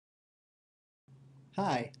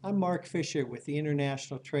Hi, I'm Mark Fischer with the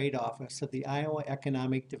International Trade Office of the Iowa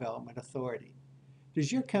Economic Development Authority.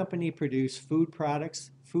 Does your company produce food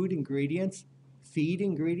products, food ingredients, feed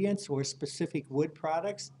ingredients, or specific wood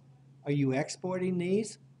products? Are you exporting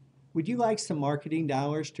these? Would you like some marketing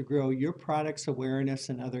dollars to grow your product's awareness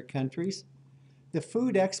in other countries? The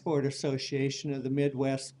Food Export Association of the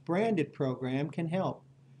Midwest branded program can help.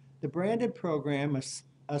 The branded program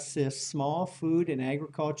assists small food and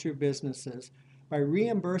agriculture businesses by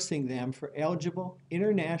reimbursing them for eligible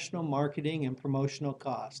international marketing and promotional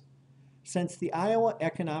costs. Since the Iowa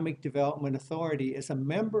Economic Development Authority is a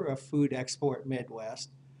member of Food Export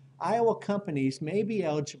Midwest, Iowa companies may be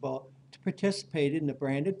eligible to participate in the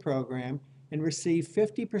branded program and receive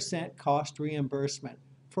 50% cost reimbursement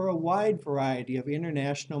for a wide variety of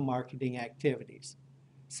international marketing activities.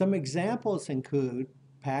 Some examples include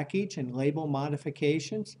package and label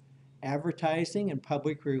modifications, advertising and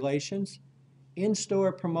public relations,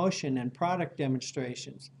 in-store promotion and product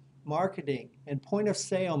demonstrations, marketing and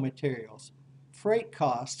point-of-sale materials, freight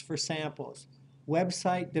costs for samples,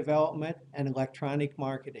 website development, and electronic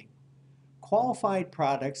marketing. Qualified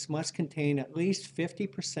products must contain at least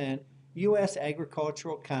 50% U.S.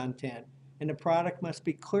 agricultural content, and the product must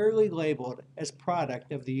be clearly labeled as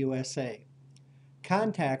product of the USA.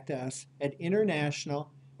 Contact us at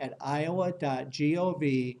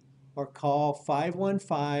international@iowa.gov or call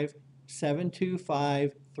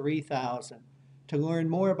 515-725-3000 to learn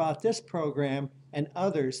more about this program and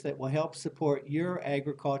others that will help support your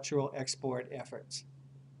agricultural export efforts.